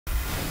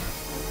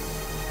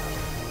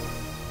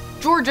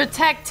Georgia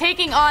Tech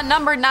taking on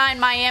number 9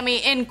 Miami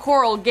in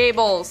Coral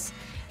Gables.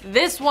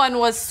 This one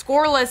was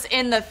scoreless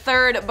in the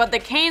third, but the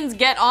Canes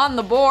get on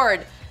the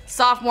board.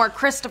 Sophomore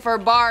Christopher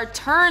Barr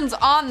turns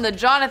on the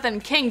Jonathan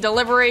King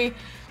delivery.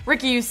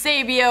 Ricky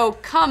Eusebio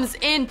comes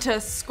in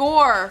to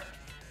score.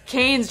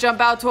 Canes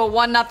jump out to a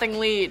 1-0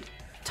 lead.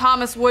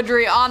 Thomas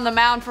Woodrey on the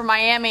mound for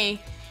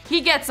Miami.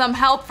 He gets some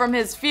help from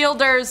his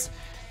fielders.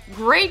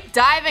 Great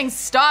diving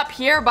stop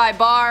here by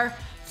Barr.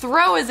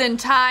 Throw is in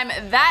time.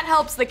 That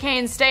helps the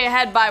Canes stay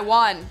ahead by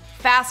 1.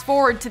 Fast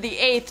forward to the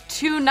 8th,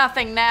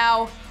 2-0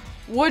 now.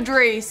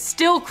 Woodrey,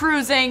 still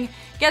cruising,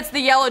 gets the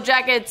Yellow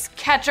Jackets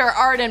catcher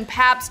Arden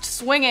Pabst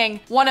swinging,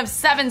 one of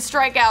 7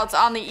 strikeouts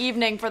on the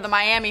evening for the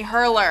Miami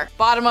hurler.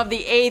 Bottom of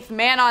the 8th,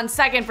 man on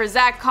second for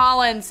Zach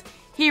Collins.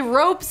 He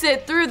ropes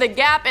it through the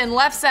gap in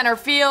left center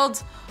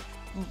field.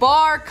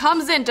 Barr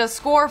comes in to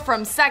score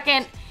from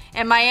second,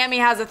 and Miami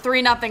has a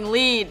 3-0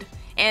 lead.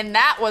 And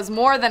that was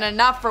more than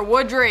enough for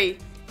Woodrey.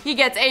 He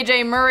gets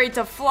A.J. Murray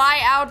to fly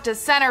out to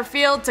center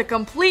field to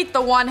complete the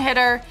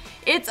one-hitter.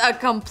 It's a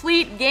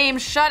complete game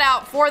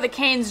shutout for the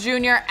Canes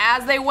Jr.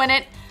 as they win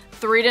it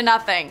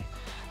 3-0.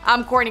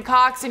 I'm Courtney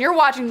Cox, and you're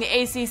watching the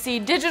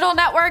ACC Digital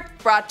Network,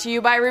 brought to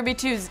you by Ruby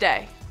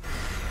Tuesday.